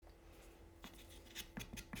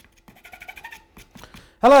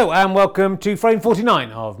Hello and welcome to frame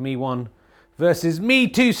 49 of Me1 versus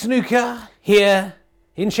Me2 Snooker here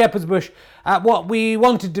in Shepherd's Bush at what we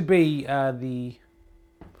wanted to be the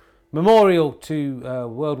memorial to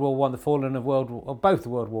World War One, the fallen of both the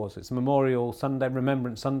World Wars. It's Memorial Sunday,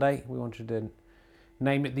 Remembrance Sunday. We wanted to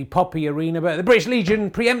name it the Poppy Arena, but the British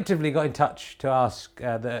Legion preemptively got in touch to ask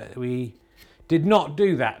that we did not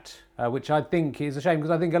do that, which I think is a shame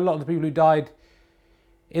because I think a lot of the people who died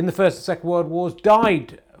in the First and Second World Wars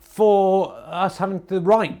died for us having the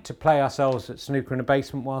right to play ourselves at snooker in a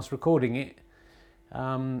basement whilst recording it. I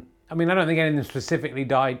don't think any of them specifically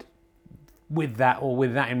died with that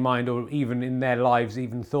in mind, or even in their lives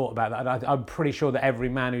even thought about that. I'm pretty sure that every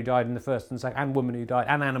man who died in the First and Second, and woman who died,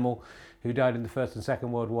 and animal who died in the First and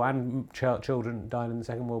Second World War, and children died in the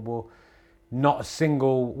Second World War, not a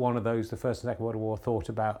single one of those, the First and Second World War, thought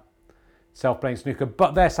about self-playing snooker,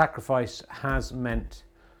 but their sacrifice has meant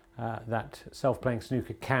that self-playing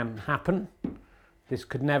snooker can happen. This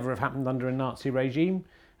could never have happened under a Nazi regime.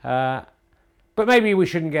 But maybe we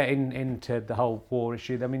shouldn't get into the whole war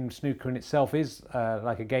issue. I mean, snooker in itself is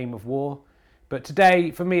like a game of war. But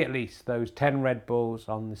today, for me at least, those 10 red balls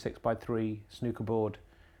on the 6x3 snooker board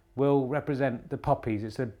will represent the poppies.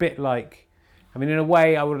 It's a bit like, in a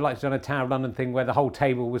way, I would have liked to have done a Tower of London thing where the whole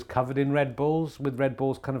table was covered in red balls, with red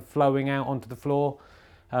balls kind of flowing out onto the floor.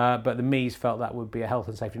 But the Me's felt that would be a health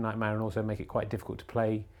and safety nightmare and also make it quite difficult to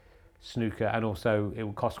play snooker, and also it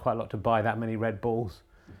would cost quite a lot to buy that many red balls,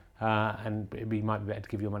 and it might be better to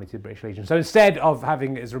give your money to the British Legion. So instead of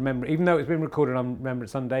having it as even though it's been recorded on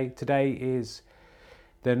Remembrance Sunday, today is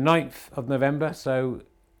the 9th of November, so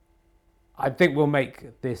I think we'll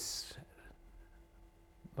make this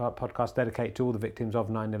podcast dedicated to all the victims of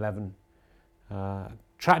 9/11.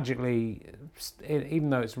 Tragically,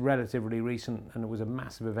 even though it's relatively recent and it was a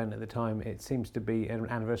massive event at the time, it seems to be an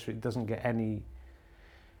anniversary. It doesn't get any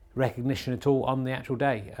recognition at all on the actual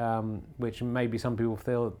day, which maybe some people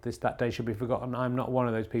feel that day should be forgotten. I'm not one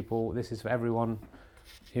of those people. This is for everyone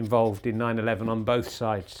involved in 9/11 on both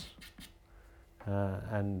sides,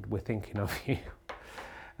 and we're thinking of you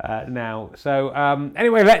now. So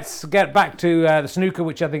anyway, let's get back to the snooker,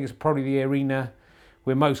 which I think is probably the arena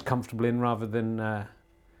we're most comfortable in, rather than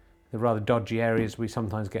the rather dodgy areas we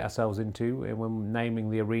sometimes get ourselves into when naming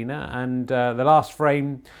the arena. And the last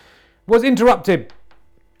frame was interrupted,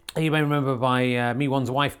 you may remember, by Me1's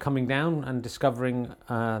wife coming down and discovering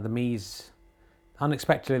the Me's.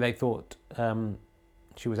 Unexpectedly, they thought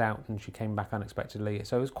she was out, and she came back unexpectedly.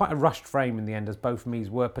 So it was quite a rushed frame in the end, as both Me's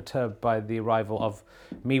were perturbed by the arrival of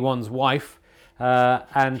Me1's wife.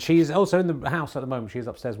 And she's also in the house at the moment. She's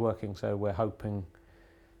upstairs working, so we're hoping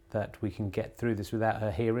that we can get through this without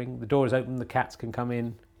her hearing. The door is open, the cats can come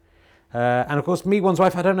in. And of course, Me1's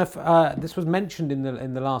wife, I don't know if this was mentioned in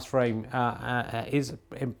the last frame,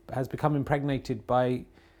 has become impregnated by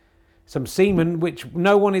some semen, which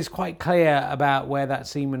no one is quite clear about where that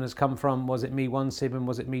semen has come from. Was it Me1's semen?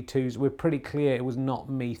 Was it Me2's? We're pretty clear it was not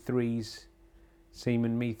Me3's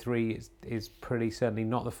semen. Me3 is pretty certainly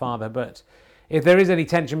not the father. But if there is any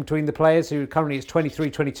tension between the players, who currently it's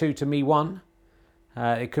 23-22 to Me1,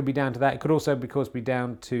 it could be down to that. It could also, be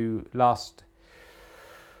down to last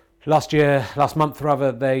month,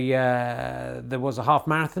 there was a half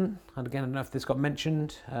marathon. And again, I don't know if this got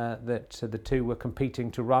mentioned, that the two were competing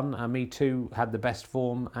to run. Me2 had the best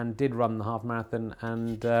form and did run the half marathon,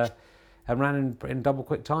 and ran in double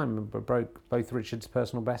quick time, but broke both Richard's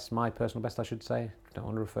personal bests, my personal best, I should say. I don't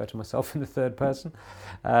want to refer to myself in the third person.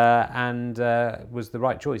 And was the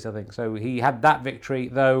right choice, I think. So he had that victory,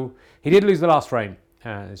 though he did lose the last frame.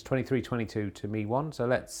 It's 23-22 to Me1. So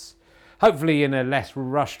let's, hopefully in a less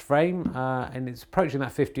rushed frame, and it's approaching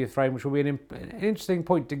that 50th frame, which will be an interesting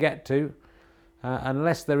point to get to.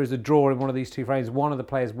 Unless there is a draw in one of these two frames, one of the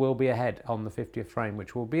players will be ahead on the 50th frame,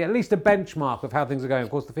 which will be at least a benchmark of how things are going. Of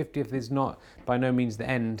course, the 50th is not by no means the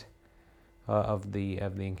end of the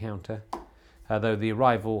encounter, though the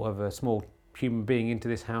arrival of a small human being into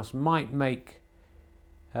this house might make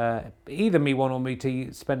either Me1 or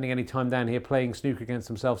Me2 spending any time down here playing snooker against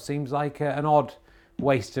themselves seems like an odd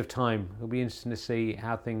waste of time. It'll be interesting to see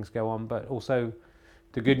how things go on, but also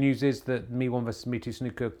the good news is that Me1 versus Me2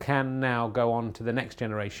 snooker can now go on to the next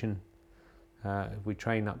generation. If we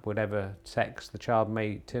train up whatever sex the child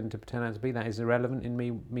may turn out to be, that is irrelevant in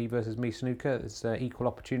Me versus Me snooker. It's equal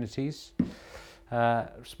opportunities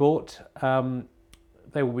sport.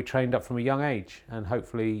 They will be trained up from a young age, and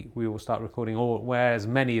hopefully we will start recording whereas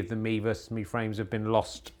many of the Me versus Me frames have been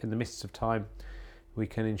lost in the mists of time. We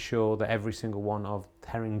can ensure that every single one of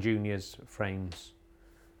Herring Junior's frames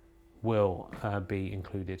will be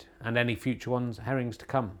included, and any future ones, Herrings to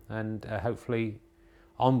come, and hopefully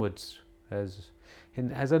onwards as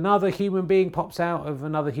another human being pops out of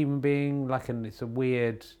another human being. It's a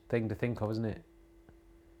weird thing to think of, isn't it?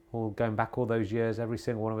 All going back all those years, every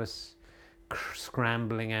single one of us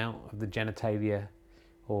scrambling out of the genitalia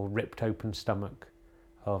or ripped open stomach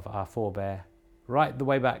of our forebear, right the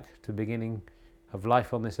way back to the beginning of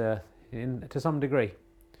life on this earth to some degree.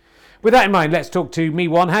 With that in mind, let's talk to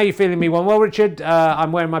Me1. How are you feeling, Me1? Well, Richard,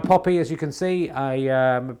 I'm wearing my poppy, as you can see. I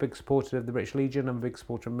am a big supporter of the British Legion. I'm a big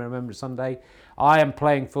supporter of Remembrance Sunday. I am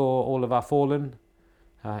playing for all of our fallen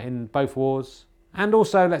in both wars. And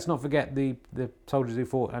also, let's not forget the soldiers who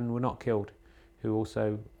fought and were not killed, who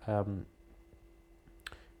also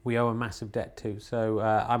we owe a massive debt to. So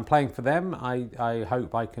I'm playing for them. I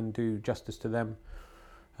hope I can do justice to them.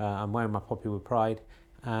 I'm wearing my poppy with pride.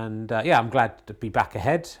 And I'm glad to be back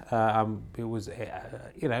ahead. It was,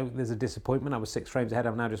 there's a disappointment. I was 6 frames ahead.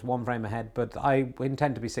 I'm now just 1 frame ahead. But I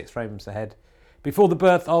intend to be 6 frames ahead before the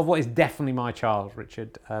birth of what is definitely my child,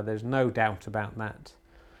 Richard. There's no doubt about that.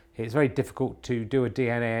 It's very difficult to do a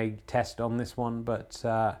DNA test on this one, but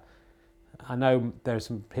I know there's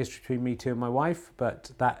some history between Me2 and my wife,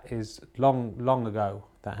 but that is long, long ago.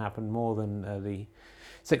 That happened more than the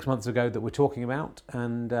 6 months ago that we're talking about,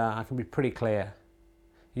 and I can be pretty clear.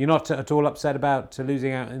 You're not at all upset about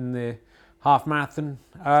losing out in the half marathon?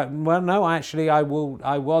 Well, no, actually, I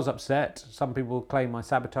was upset. Some people claim I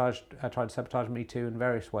tried to sabotage Me2 in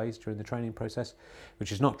various ways during the training process,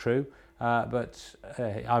 which is not true. But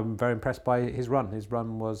I'm very impressed by his run.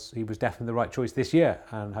 He was definitely the right choice this year,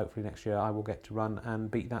 and hopefully next year I will get to run and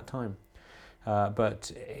beat that time. But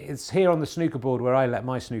it's here on the snooker board where I let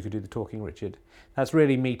my snooker do the talking, Richard. That's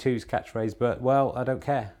really Me2's catchphrase, but, well, I don't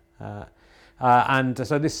care. And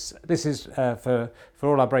so this is for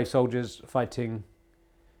all our brave soldiers fighting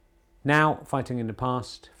now, fighting in the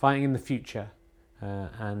past, fighting in the future,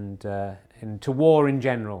 and to war in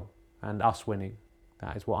general, and us winning.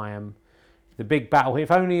 That is what I am. The big battle here.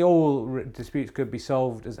 If only all disputes could be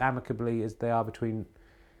solved as amicably as they are between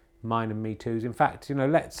mine and Me2's. In fact,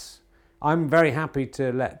 I'm very happy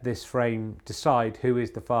to let this frame decide who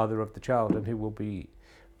is the father of the child and who will be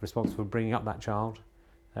responsible for bringing up that child.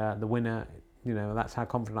 The winner, that's how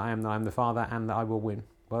confident I am that I'm the father and that I will win.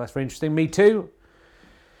 Well, that's very interesting. Me2.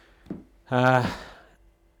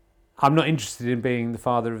 I'm not interested in being the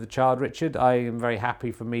father of the child, Richard. I am very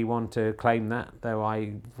happy for Me1 to claim that, though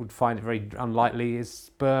I would find it very unlikely. His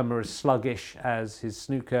sperm are as sluggish as his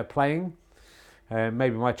snooker playing.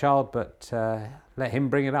 Maybe my child, but let him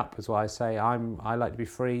bring it up, is what I say. I like to be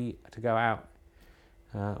free to go out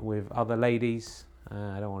with other ladies.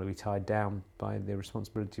 I don't want to be tied down by the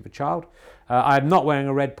responsibility of a child. I'm not wearing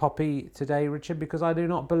a red poppy today, Richard, because I do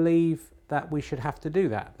not believe that we should have to do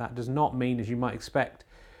that. That does not mean, as you might expect,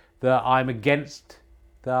 that I'm against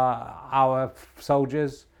our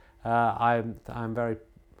soldiers. I'm very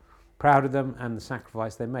proud of them and the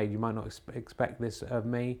sacrifice they made. You might not expect this of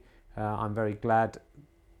me. I'm very glad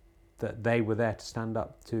that they were there to stand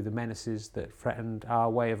up to the menaces that threatened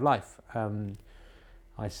our way of life.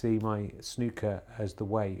 I see my snooker as the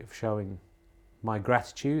way of showing my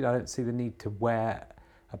gratitude. I don't see the need to wear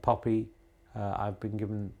a poppy. I've been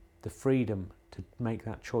given the freedom to make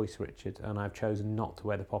that choice, Richard, and I've chosen not to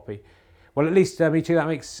wear the poppy. Well, at least Me2, that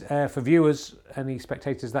makes, for viewers, any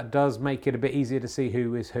spectators, that does make it a bit easier to see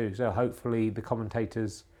who is who. So hopefully the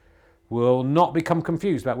commentators will not become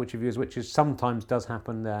confused about which of you is which, as sometimes does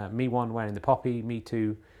happen. Me1 wearing the poppy,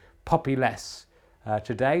 Me2 poppy-less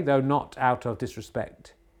today, though not out of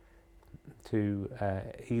disrespect to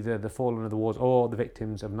either the fallen of the wars or the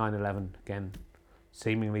victims of 9/11, again,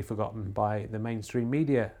 seemingly forgotten by the mainstream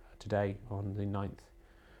media today on the 9th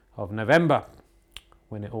of November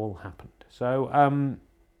when it all happened. So,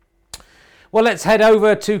 well, let's head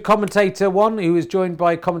over to commentator 1, who is joined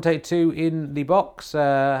by commentator 2 in the box.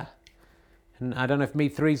 And I don't know if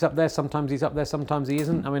Me3's up there. Sometimes he's up there, sometimes he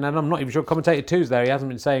isn't. I mean, I'm not even sure commentator 2's there. He hasn't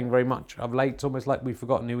been saying very much of late. It's almost like we've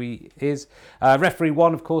forgotten who he is. Referee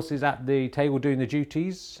 1, of course, is at the table doing the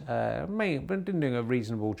duties. Been doing a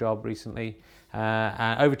reasonable job recently.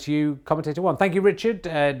 Over to you, commentator 1. Thank you, Richard.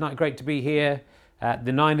 Great to be here at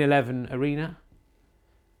the 9/11 arena.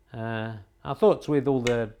 Our thoughts with all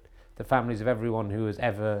the families of everyone who has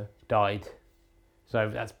ever died.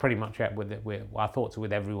 So that's pretty much it. Our thoughts are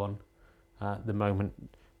with everyone at the moment.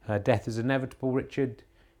 Death is inevitable, Richard.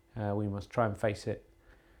 We must try and face it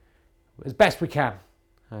as best we can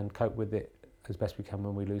and cope with it as best we can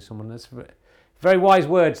when we lose someone. That's very wise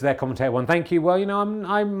words there, commentator 1. Thank you. Well,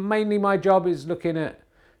 I'm mainly, my job is looking at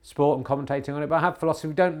sport and commentating on it, but I have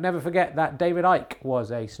philosophy. Never forget that David Icke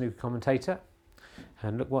was a snooker commentator,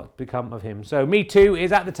 and look what's become of him. So Me2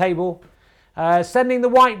 is at the table Sending the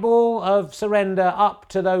white ball of surrender up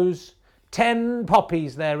to those 10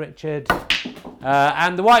 poppies there, Richard.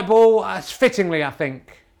 And the white ball, fittingly, I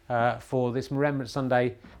think, for this Remembrance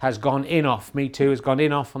Sunday, has gone in off. Me2 has gone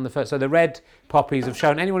in off on the first. So the red poppies have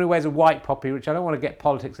shown anyone who wears a white poppy, which I don't want to get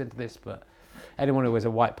politics into this, but anyone who wears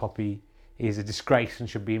a white poppy is a disgrace and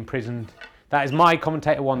should be imprisoned. That is my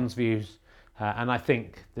Commentator One's views. And I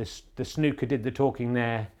think the snooker did the talking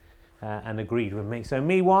there and agreed with me. So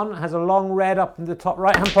Me1 has a long red up in the top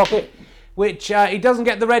right-hand pocket, which he doesn't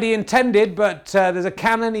get the red he intended, but there's a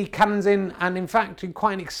cannon, he cannons in, and in fact,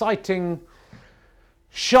 quite an exciting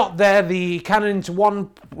shot there. The cannon into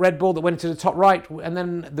one red ball that went to the top right, and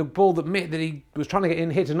then the ball that he was trying to get in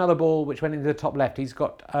hit another ball which went into the top left. He's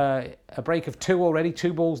got a break of 2 already,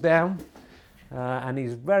 2 balls down, and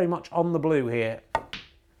he's very much on the blue here,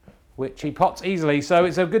 which he pots easily. So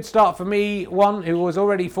it's a good start for Me1, who was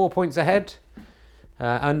already 4 points ahead.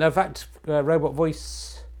 And in fact, Robot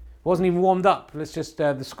Voice wasn't even warmed up. Let's just,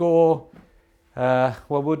 the score. Well,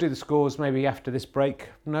 we'll do the scores maybe after this break.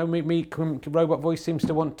 No, Robot Voice seems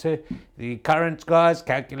to want to. The current scores,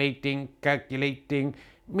 calculating.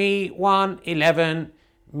 Me1, 11.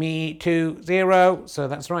 Me2, 0. So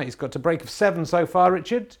that's right, he's got a break of 7 so far,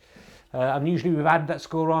 Richard. Unusually we've added that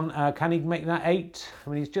score on. Can he make that 8? I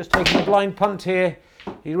mean, he's just taking a blind punt here.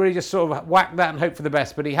 He really just sort of whacked that and hoped for the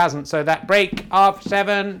best, but he hasn't. So that break of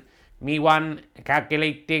 7, Me1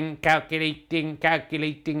 calculating,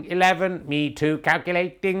 11. Me2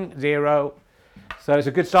 calculating, 0. So it's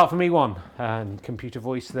a good start for Me1. And computer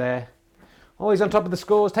voice there. Always on top of the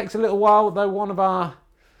scores. Takes a little while, though one of our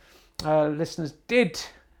listeners did.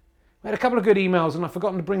 We had a couple of good emails, and I've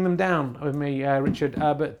forgotten to bring them down with me, Richard.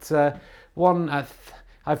 But one,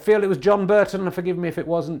 I feel it was John Burton, and forgive me if it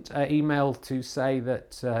wasn't, email to say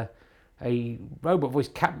that a robot voice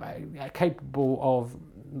capable of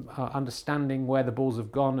understanding where the balls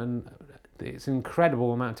have gone, and it's an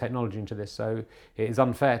incredible amount of technology into this. So it is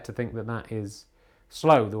unfair to think that that is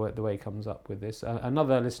slow, the way he comes up with this.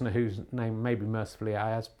 Another listener whose name maybe mercifully I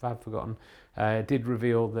have forgotten did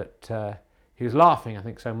reveal that. He was laughing, I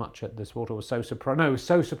think, so much at this water. Was so surprised. No, he was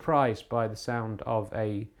so surprised by the sound of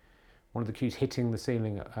one of the cues hitting the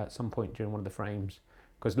ceiling at some point during one of the frames,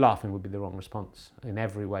 because laughing would be the wrong response in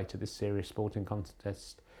every way to this serious sporting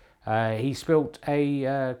contest. He spilt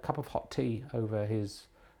a cup of hot tea over his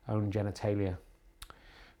own genitalia.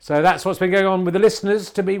 So that's what's been going on with the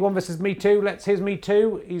listeners to Me1 versus Me2. Here's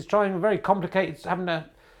Me2. He's trying very complicated, having to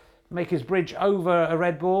make his bridge over a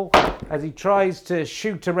red ball as he tries to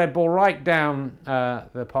shoot a red ball right down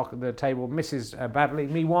the table, misses badly.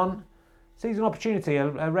 Me1 sees an opportunity,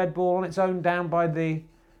 a red ball on its own down by the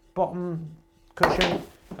bottom cushion.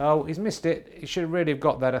 Oh, he's missed it. He should really have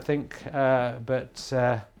got that, I think, but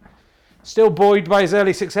still buoyed by his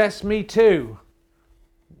early success. Me2,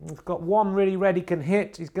 he's got one really red he can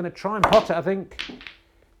hit. He's going to try and pot it, I think.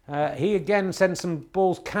 He again sends some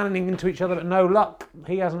balls cannoning into each other, but no luck.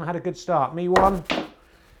 He hasn't had a good start. Me1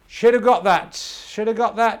 should have got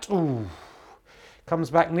that. Ooh. Comes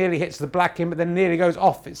back, nearly hits the black in, but then nearly goes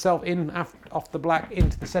off itself off the black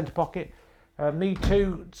into the centre pocket.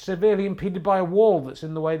 Me2 severely impeded by a wall that's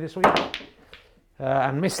in the way this week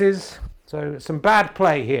and misses. So some bad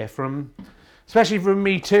play here especially from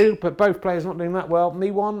Me2, but both players not doing that well.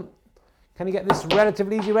 Me1. Can he get this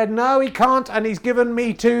relatively easy red? No, he can't, and he's given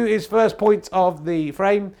Me2 his first points of the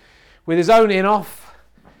frame with his own in-off.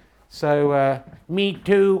 So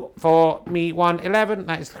Me2 for Me1, 11.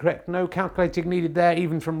 That is correct. No calculating needed there,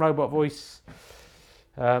 even from Robot Voice.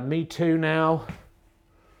 Me2 now.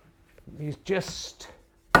 He's just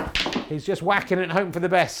whacking it home for the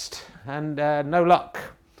best, and no luck.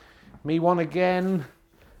 Me1 again.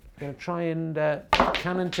 Going to try and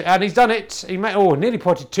cannon and he's done it. He nearly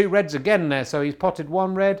potted 2 reds again there. So he's potted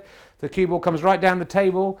 1 red. The cue ball comes right down the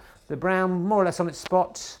table. The brown more or less on its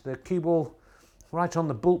spot. The cue ball right on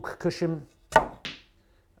the bulk cushion.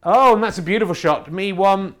 Oh, and that's a beautiful shot.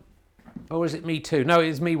 Me1, or is it Me2? No, it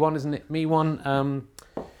is Me1, isn't it? Me1.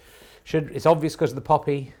 It's obvious because of the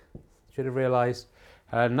poppy. Should have realised.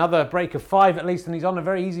 Another break of 5 at least, and he's on a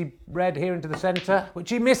very easy red here into the centre,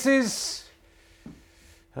 which he misses.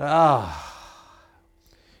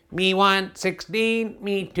 Me1, 16.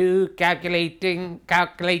 Me2,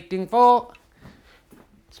 calculating 4.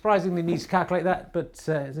 Surprisingly needs to calculate that, but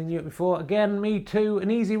as I knew it before. Again, Me2, an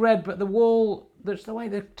easy red, but the wall, that's the way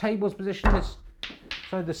the table's positioned.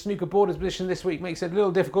 The snooker board is positioned this week makes it a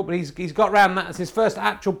little difficult, but he's got round that as his first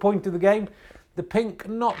actual point of the game. The pink,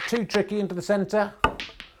 not too tricky into the centre.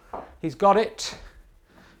 He's got it.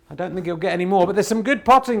 I don't think he'll get any more, but there's some good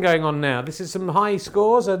potting going on now. This is some high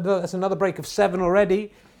scores. That's another break of 7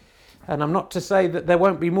 already. And I'm not to say that there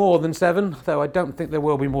won't be more than 7, though I don't think there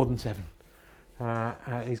will be more than 7.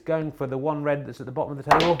 He's going for the 1 red that's at the bottom of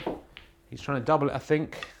the table. He's trying to double it, I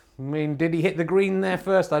think. I mean, did he hit the green there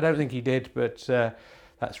first? I don't think he did, but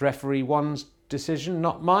that's referee 1's decision,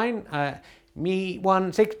 not mine.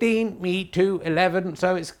 Me1 16, Me2 11,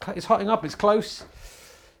 so it's hotting up, it's close.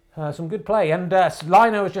 Some good play, and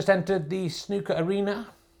Lino has just entered the snooker arena.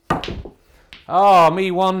 Oh,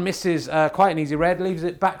 Me1 misses quite an easy red, leaves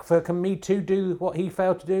it back for, can Me2 do what he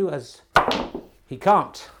failed to do, as he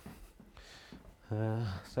can't.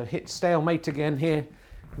 So hit stalemate again here.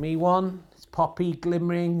 Me1, it's poppy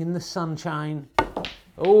glimmering in the sunshine.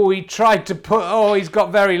 Oh, he tried to put, oh, he's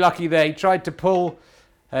got very lucky there. He tried to pull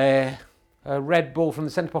a red ball from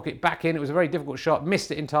the centre pocket back in. It was a very difficult shot,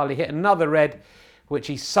 missed it entirely, hit another red, which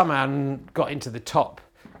he somehow got into the top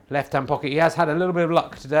left-hand pocket. He has had a little bit of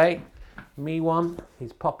luck today. Me1,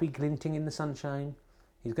 his poppy glinting in the sunshine.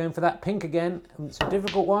 He's going for that pink again. It's a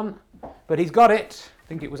difficult one, but he's got it. I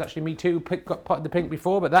think it was actually Me2 who got potted the pink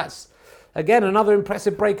before, but that's, again, another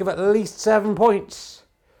impressive break of at least 7 points.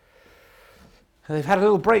 They've had a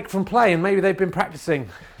little break from play, and maybe they've been practicing.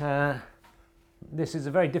 This is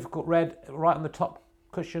a very difficult red, right on the top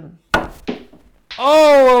cushion.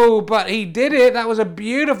 Oh, but he did it. That was a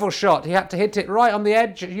beautiful shot. He had to hit it right on the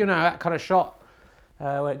edge, you know, that kind of shot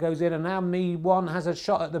where it goes in. And now Me1 has a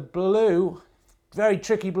shot at the blue. Very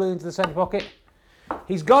tricky blue into the centre pocket.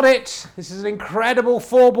 He's got it. This is an incredible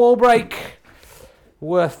 4-ball break.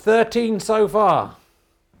 Worth 13 so far.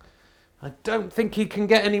 I don't think he can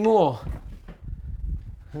get any more.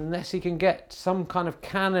 Unless he can get some kind of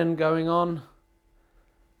cannon going on.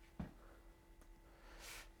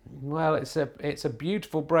 Well, it's a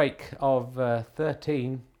beautiful break of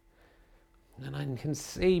 13. And I can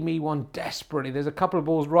see Me1 desperately. There's a couple of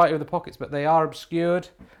balls right over the pockets, but they are obscured.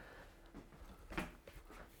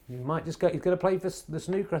 He might just go, he's going to play for the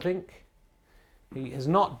snooker, I think. He has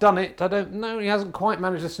not done it. I don't know. He hasn't quite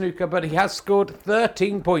managed the snooker, but he has scored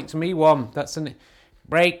 13 points. Me1. That's a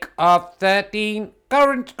break of 13.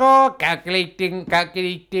 Current score. Calculating.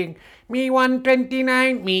 Me1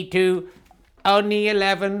 29. Me2 only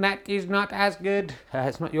 11. That is not as good.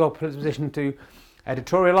 It's not your position to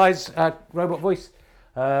editorialise, robot voice.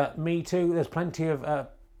 Me2. There's plenty of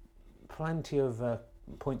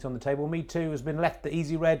points on the table. Me2 has been left the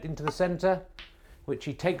easy red into the centre, which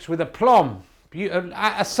he takes with aplomb.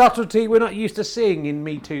 A subtlety we're not used to seeing in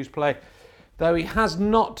Me2's play, though he has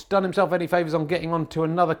not done himself any favours on getting onto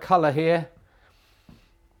another colour here.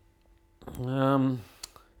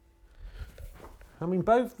 I mean,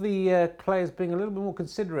 both the players being a little bit more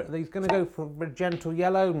considerate. He's going to go for a gentle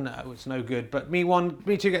yellow. No, it's no good. But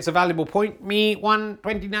Me2 gets a valuable point. Me1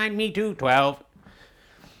 29, Me2 12.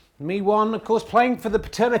 Me1, of course, playing for the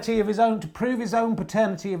paternity of his own, to prove his own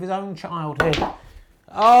paternity of his own child here.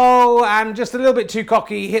 Oh, and just a little bit too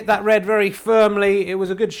cocky. He hit that red very firmly. It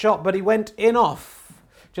was a good shot, but he went in off.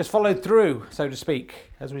 Just followed through, so to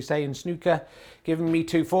speak, as we say in snooker, giving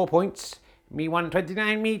Me2 4 points. Me1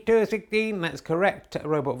 29, Me2 16. That's correct,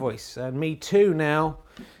 robot voice. And Me2 now.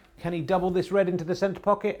 Can he double this red into the centre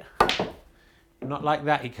pocket? Not like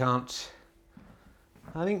that, he can't.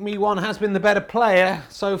 I think Me1 has been the better player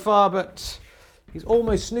so far, but he's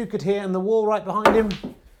almost snookered here, and the wall right behind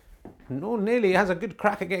him. Oh, nearly has a good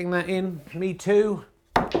crack at getting that in. Me2.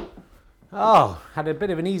 Oh, had a bit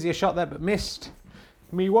of an easier shot there, but missed.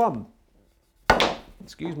 Me1.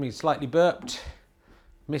 Excuse me, slightly burped.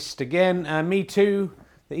 Missed again. Me2,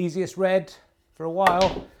 the easiest red for a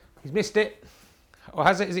while. He's missed it. Or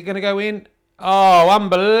has it? Is it going to go in? Oh,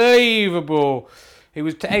 unbelievable. He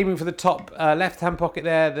was aiming for the top left-hand pocket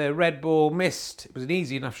there. The red ball missed. It was an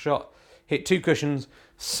easy enough shot. Hit 2 cushions.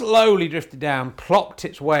 Slowly drifted down. Plopped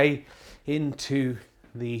its way into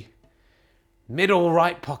the middle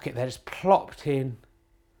right pocket there. Just plopped in.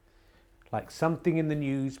 Like something in the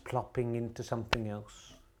news plopping into something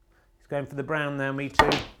else. He's going for the brown now,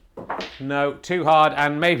 Me2. No, too hard.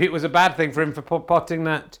 And maybe it was a bad thing for him for potting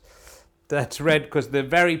that red, because the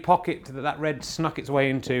very pocket that red snuck its way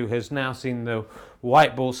into has now seen the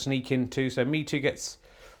white ball sneak into. So Me2 gets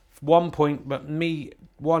 1 point, but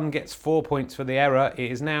Me1 gets 4 points for the error.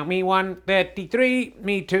 It is now Me1 33,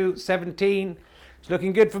 Me2 17. It's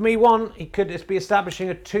looking good for Me1. He could just be establishing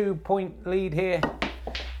a 2-point lead here.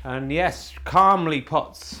 And yes, calmly,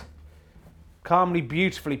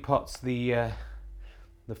 beautifully pots the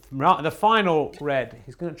final red.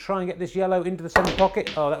 He's going to try and get this yellow into the centre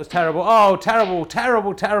pocket. Oh, that was terrible. Oh,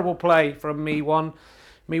 terrible play from Me1.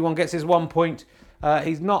 Me1 gets his 1 point.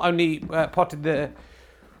 He's not only potted the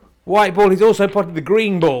White ball, he's also potted the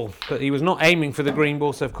green ball, but he was not aiming for the green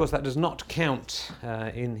ball, so of course that does not count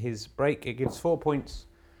in his break. It gives 4 points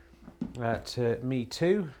to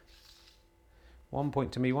Me2. 1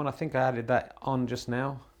 point to Me1. I think I added that on just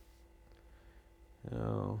now.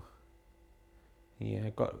 Oh, yeah,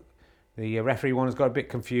 got the referee one has got a bit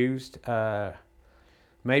confused.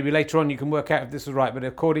 Maybe later on you can work out if this was right, but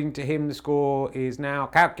according to him, the score is now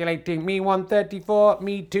calculating Me1 34,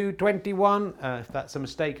 Me2 21. If that's a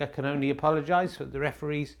mistake, I can only apologise for the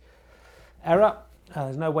referee's error.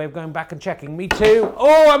 There's no way of going back and checking. Me2.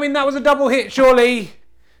 Oh, I mean, that was a double hit, surely.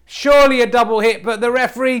 Surely a double hit, but the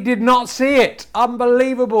referee did not see it.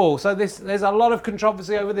 Unbelievable. So there's a lot of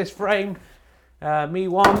controversy over this frame.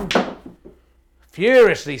 Me1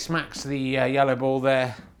 furiously smacks the yellow ball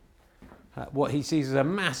there. What he sees as a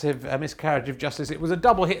massive miscarriage of justice. It was a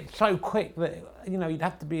double hit so quick that, you know, you'd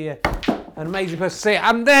have to be an amazing person to see it.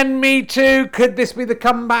 And then Me2, could this be the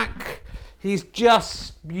comeback? He's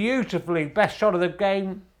just beautifully, best shot of the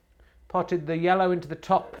game. Potted the yellow into the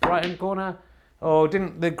top right-hand corner. Oh,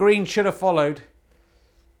 the green should have followed.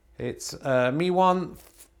 It's Me1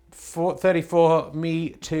 34,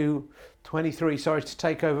 Me2 23. Sorry to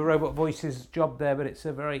take over Robot Voice's job there, but it's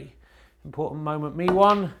a very important moment.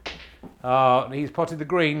 Me1. Oh, he's potted the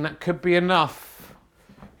green. That could be enough.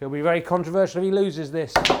 He'll be very controversial if he loses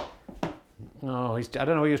this. Oh, I don't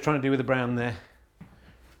know what he was trying to do with the brown there.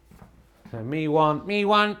 So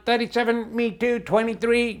Me1 37, Me2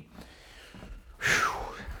 23. Whew.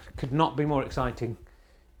 Could not be more exciting.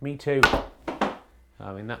 Me2.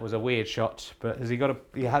 I mean, that was a weird shot, but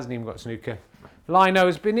he hasn't even got snooker. Lino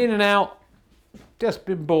has been in and out, just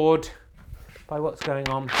been bored by what's going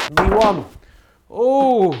on. Me1.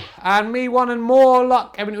 Oh, and Me1 and more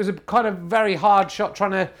luck. I mean, it was a kind of very hard shot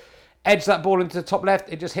trying to edge that ball into the top left.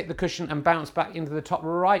 It just hit the cushion and bounced back into the top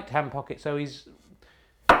right-hand pocket. So he's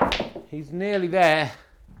nearly there.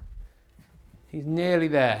 He's nearly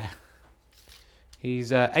there.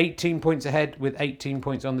 He's 18 points ahead with 18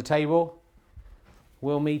 points on the table.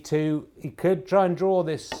 Will Me2, he could try and draw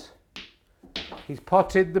this. He's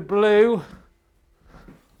potted the blue.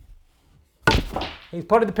 He's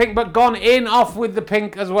potted the pink, but gone in off with the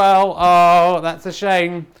pink as well. Oh, that's a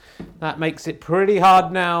shame. That makes it pretty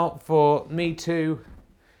hard now for Me2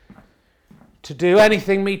 to do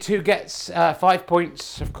anything. Me2 gets 5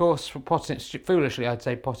 points, of course, for potting it. Foolishly, I'd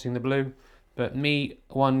say, potting the blue. But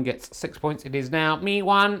Me1 gets 6 points. It is now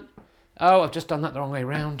Me1. Oh, I've just done that the wrong way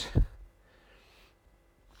round.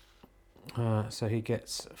 So he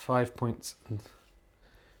gets 5 points.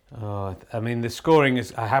 I mean, the scoring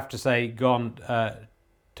is, I have to say, gone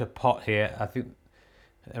to pot here. I think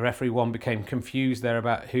referee one became confused there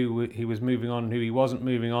about who he was moving on and who he wasn't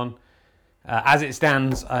moving on. As it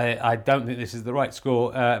stands, I don't think this is the right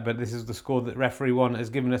score, but this is the score that referee one has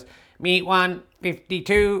given us. Me1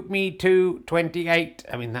 52, Me2 28.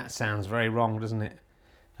 I mean, that sounds very wrong, doesn't it?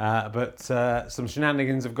 But some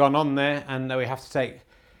shenanigans have gone on there, and we have to take...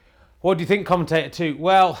 What do you think, commentator two?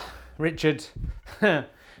 Well, Richard,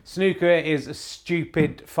 snooker is a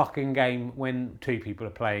stupid fucking game when two people are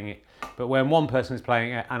playing it. But when one person is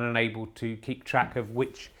playing it and unable to keep track of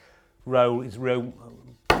which row is row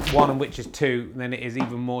one and which is two, then it is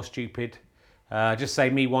even more stupid. Just say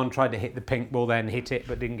Me1 tried to hit the pink ball, then hit it,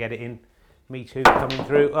 but didn't get it in. Me2 coming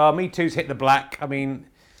through. Me2's hit the black. I mean,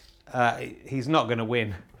 he's not going to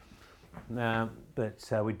win.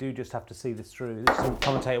 But we do just have to see this through. This is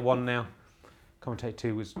commentator one now. Commentator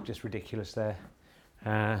two was just ridiculous there.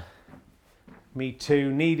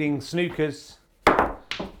 Me2 needing snookers. I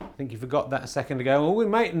think he forgot that a second ago. Oh, we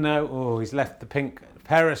might know. Oh, he's left the pink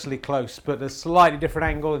perilously close, but a slightly different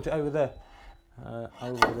angle over the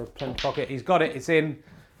pink pocket. He's got it. It's in.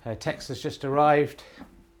 Text has just arrived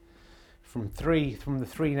from the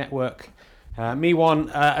 3 network.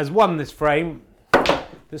 Me1 has won this frame.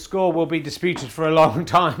 The score will be disputed for a long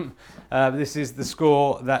time. This is the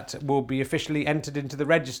score that will be officially entered into the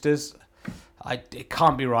registers. It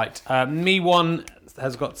can't be right. Me1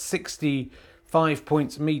 has got 65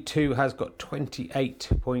 points. Me2 has got 28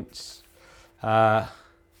 points.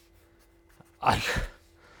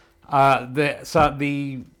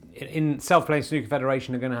 In Self-Playing Snooker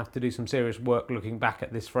Federation are going to have to do some serious work looking back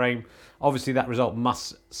at this frame. Obviously, that result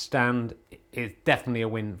must stand. It's definitely a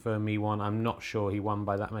win for Me1. I'm not sure he won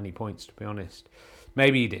by that many points, to be honest.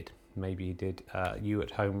 Maybe he did. You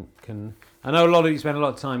at home can... I know a lot of you spend a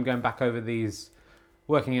lot of time going back over these,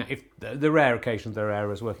 working out, if the rare occasions there are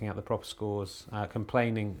errors, working out the proper scores,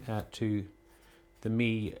 complaining to the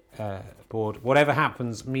Me board. Whatever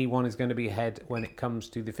happens, Me1 is going to be ahead when it comes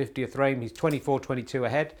to the 50th frame. He's 24-22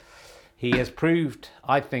 ahead. He has proved,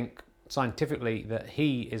 I think, scientifically that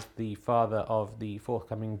he is the father of the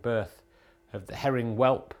forthcoming birth of the herring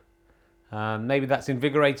whelp. Maybe that's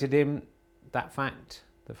invigorated him, the fact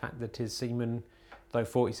that his semen, though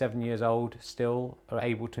 47 years old, still are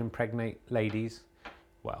able to impregnate ladies.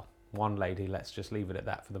 Well, one lady, let's just leave it at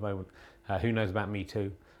that for the moment. Who knows about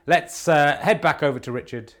Me2? Let's head back over to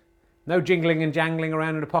Richard. No jingling and jangling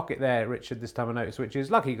around in the pocket there, Richard, this time I noticed, which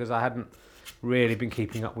is lucky because I hadn't really been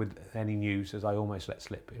keeping up with any news, as I almost let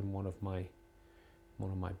slip in one of my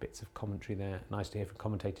bits of commentary there. Nice to hear from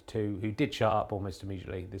Commentator 2, who did shut up almost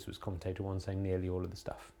immediately. This was Commentator 1 saying nearly all of the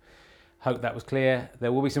stuff. Hope that was clear.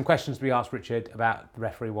 There will be some questions to be asked, Richard, about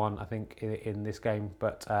referee 1, I think, in this game,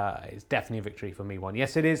 but it's definitely a victory for Me1.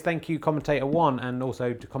 Yes, it is. Thank you, Commentator 1, and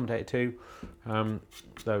also to Commentator 2,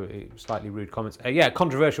 though slightly rude comments.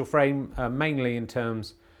 Controversial frame, mainly in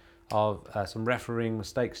terms of some refereeing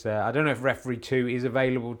mistakes there. I don't know if referee 2 is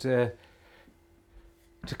available to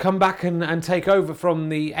come back and take over from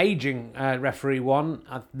the aging referee 1.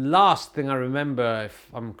 Last thing I remember, if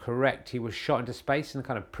I'm correct, he was shot into space in a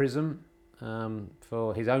kind of prism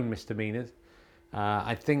for his own misdemeanors.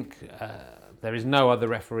 I think there is no other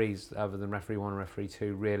referees other than referee 1 and referee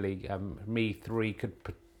 2 really. Me3 could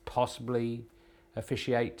possibly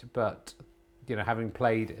officiate, but having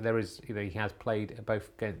played, he has played both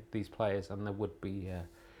against these players, and there would be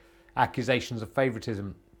accusations of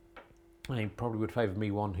favouritism. He probably would favour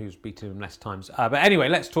Me1, who's beaten him less times. But anyway,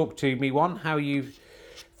 let's talk to Me1. How are you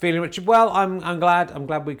feeling, Richard? Well, I'm glad. I'm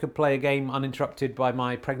glad we could play a game uninterrupted by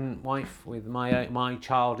my pregnant wife with my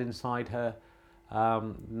child inside her.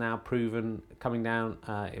 Now proven coming down.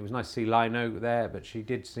 It was nice to see Lino there, but she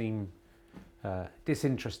did seem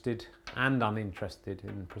disinterested and uninterested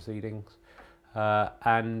in proceedings.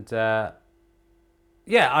 I'm very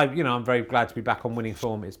glad to be back on winning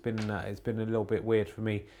form. It's been a little bit weird for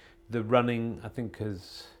me. The running, I think, the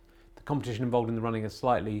competition involved in the running has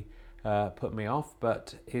slightly put me off,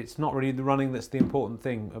 but it's not really the running that's the important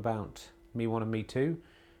thing about Me1 and Me2.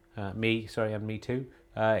 And Me2.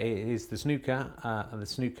 It is the snooker, and the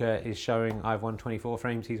snooker is showing I've won 24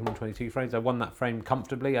 frames, he's won 22 frames. I won that frame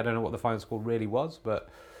comfortably. I don't know what the final score really was, but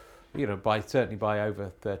certainly by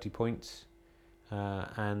over 30 points.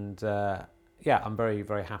 I'm very,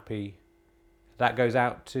 very happy. That goes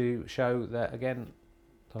out to show that again.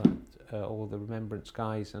 All the Remembrance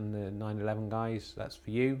guys and the 9/11 guys, that's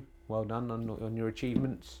for you. Well done on your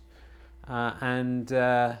achievements.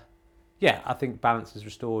 I think balance is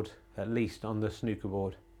restored, at least on the snooker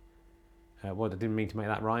board. I didn't mean to make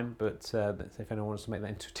that rhyme, but if anyone wants to make that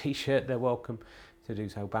into a t-shirt, they're welcome to do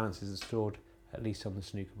so. Balance is restored, at least on the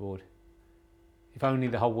snooker board. If only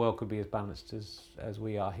the whole world could be as balanced as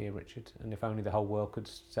we are here, Richard, and if only the whole world could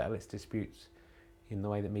settle its disputes in the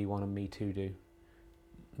way that Me1 and Me2 do.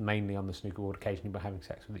 Mainly on the snooker board, occasionally by having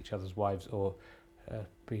sex with each other's wives or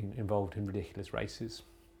being involved in ridiculous races.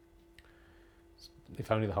 If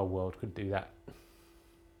only the whole world could do that.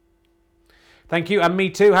 Thank you, and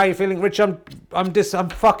Me2. How are you feeling, Rich? I'm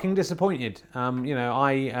fucking disappointed.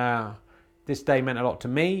 This day meant a lot to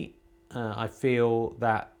me. I feel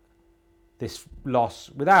that this loss,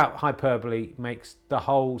 without hyperbole, makes the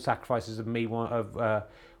whole sacrifices of World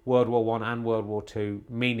War I and World War II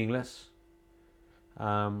meaningless.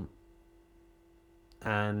 And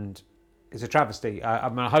it's a travesty.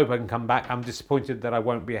 I hope I can come back. I'm disappointed that I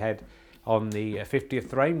won't be ahead on the 50th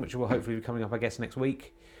frame, which will hopefully be coming up, I guess, next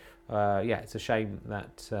week. It's a shame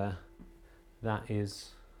that I'm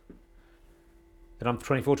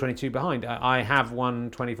 24-22 behind. I have won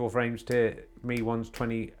 24 frames to Me1's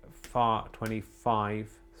 25.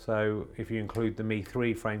 So if you include the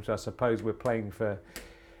Me3 frames, I suppose we're playing for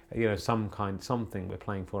something we're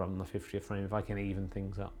playing for on the 50th frame if I can even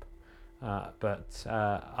things up.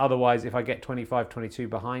 Otherwise, if I get 25-22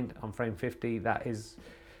 behind on frame 50, that is,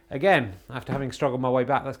 again, after having struggled my way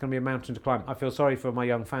back, that's going to be a mountain to climb. I feel sorry for my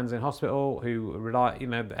young fans in hospital who rely,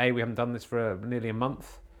 A, we haven't done this for nearly a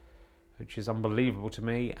month, which is unbelievable to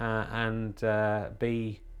me, and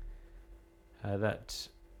B, that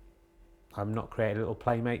I'm not creating a little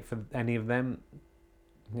playmate for any of them.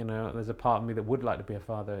 There's a part of me that would like to be a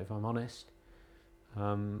father, if I'm honest.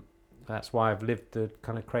 That's why I've lived the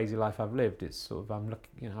kind of crazy life I've lived. It's sort of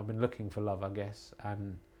I've been looking for love, I guess,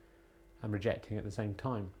 and I'm rejecting at the same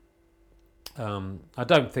time. I'm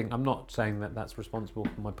not saying that that's responsible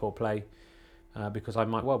for my poor play, because I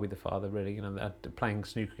might well be the father. Really, playing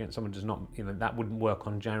snooker against someone does not, that wouldn't work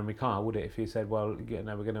on Jeremy Carr, would it? If you said, well, we're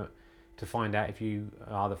going to find out if you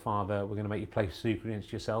are the father, we're going to make you play snooker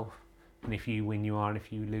against yourself. And if you win, you are, and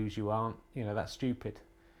if you lose, you aren't. That's stupid.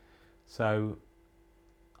 So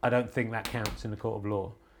I don't think that counts in the court of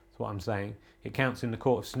law. So what I'm saying. It counts in the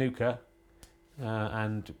court of snooker,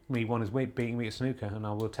 and Me1 is beating me at snooker, and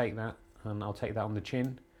I will take that, and I'll take that on the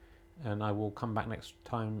chin, and I will come back next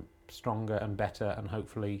time stronger and better, and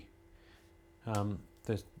hopefully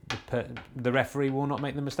the referee will not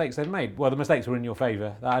make the mistakes they've made. Well, the mistakes were in your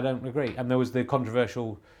favour. I don't agree. And there was the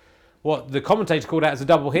controversial, what the commentator called out as a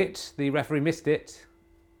double hit. The referee missed it.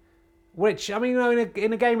 Which, I mean,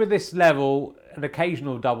 in a game of this level, an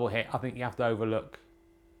occasional double hit, I think you have to overlook.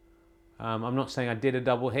 I'm not saying I did a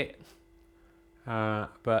double hit,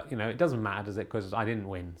 but it doesn't matter, does it? Because I didn't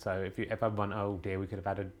win. So if I won, oh dear, we could have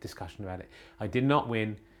had a discussion about it. I did not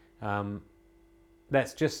win.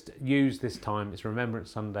 Let's just use this time. It's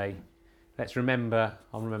Remembrance Sunday. Let's remember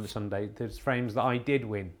on Remembrance Sunday there's frames that I did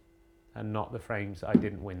win, and not the frames that I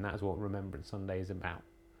didn't win. That's what Remembrance Sunday is about.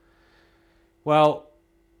 Well,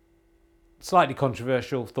 slightly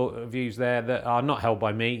controversial views there that are not held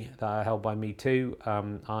by me, that are held by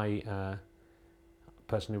Me2. I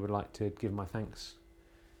personally would like to give my thanks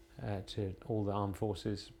to all the armed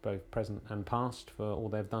forces, both present and past, for all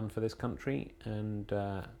they've done for this country, and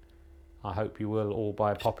I hope you will all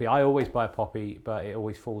buy a poppy. I always buy a poppy, but it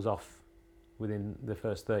always falls off within the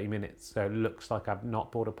first 30 minutes, so it looks like I've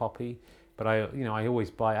not bought a poppy, but I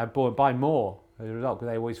always buy more as a result,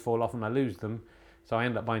 because they always fall off and I lose them. So I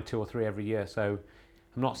end up buying 2 or 3 every year. So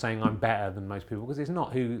I'm not saying I'm better than most people, because it's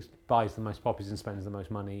not who buys the most poppies and spends the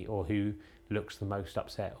most money, or who looks the most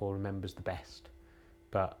upset or remembers the best.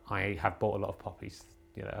 But I have bought a lot of poppies,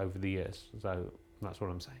 over the years. So that's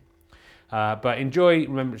what I'm saying. But enjoy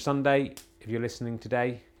Remembrance Sunday if you're listening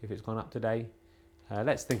today, if it's gone up today.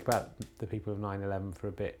 Let's think about the people of 9/11 for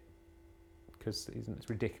a bit, because it's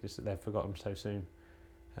ridiculous that they've forgotten so soon.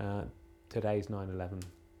 Today's 9/11.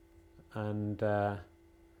 And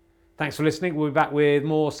thanks for listening. We'll be back with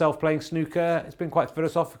more self-playing snooker. It's been quite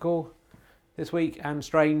philosophical this week, and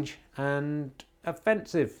strange and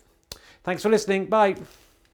offensive. Thanks for listening. Bye.